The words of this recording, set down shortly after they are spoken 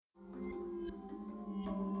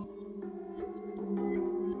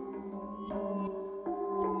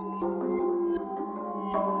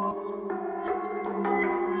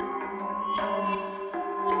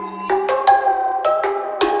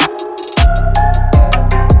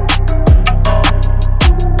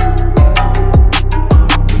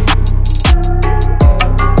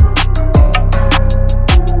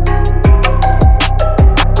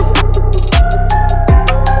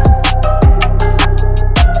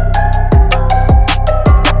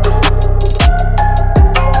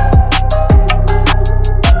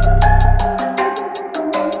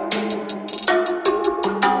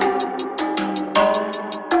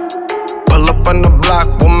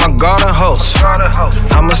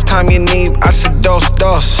How much time you need? I said dose.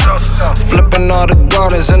 Flipping all the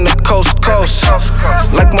gardens in the coast.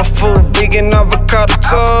 Like my full vegan avocado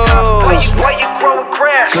toast. Why you growing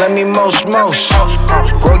grass? Let me most.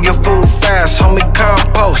 Grow your food fast, homie,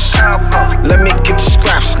 compost. Let me get your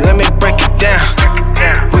scraps, let me break it down.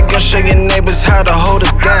 We gon' show your neighbors how to hold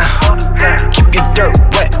it down. Keep your dirt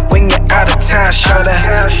wet when you're out of town. Show that,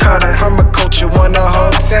 call the permaculture, want the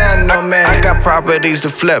whole town. No man, I got properties to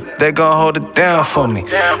flip, they gon' hold it down for me.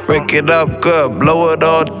 Break it up good, blow it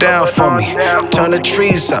all down for me. Turn the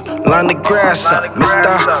trees up, line the grass up, mister.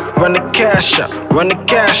 Run the cash up,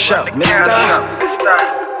 mister.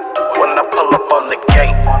 When I pull up on the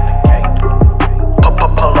gate, pull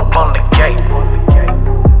up on the gate,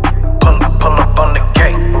 pull up on the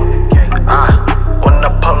gate. When I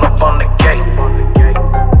pull up on the gate,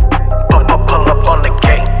 pull up on the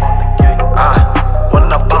gate.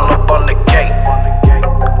 When I pull up on the gate,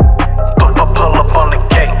 pull up on the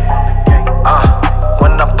gate.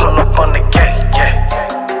 When I pull up on the gate, yeah.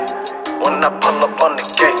 When I pull up on the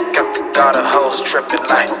gate, got the hoes tripping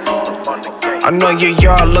like. I know your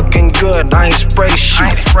yard looking good, I ain't spray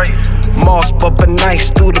shit. Moss bumping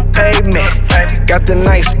nice through the pavement. Got the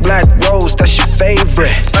nice black rose, that's your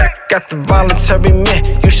favorite. Got the voluntary mint,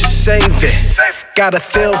 you should save it. Got a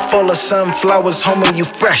field full of sunflowers, homie, you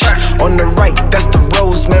fresh. On the right, that's the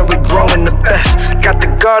rosemary growing the best. Got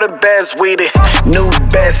the garden beds weeded, new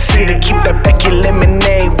bed seated. Keep that Becky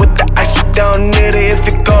lemonade with the ice, we don't need it. If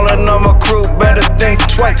you're calling on my crew, better think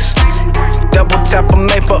twice. Double tap a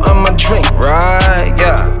maple on my drink, right?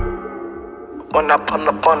 Yeah. When I pull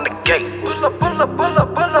up on the gate, pull up on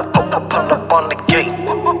the gate.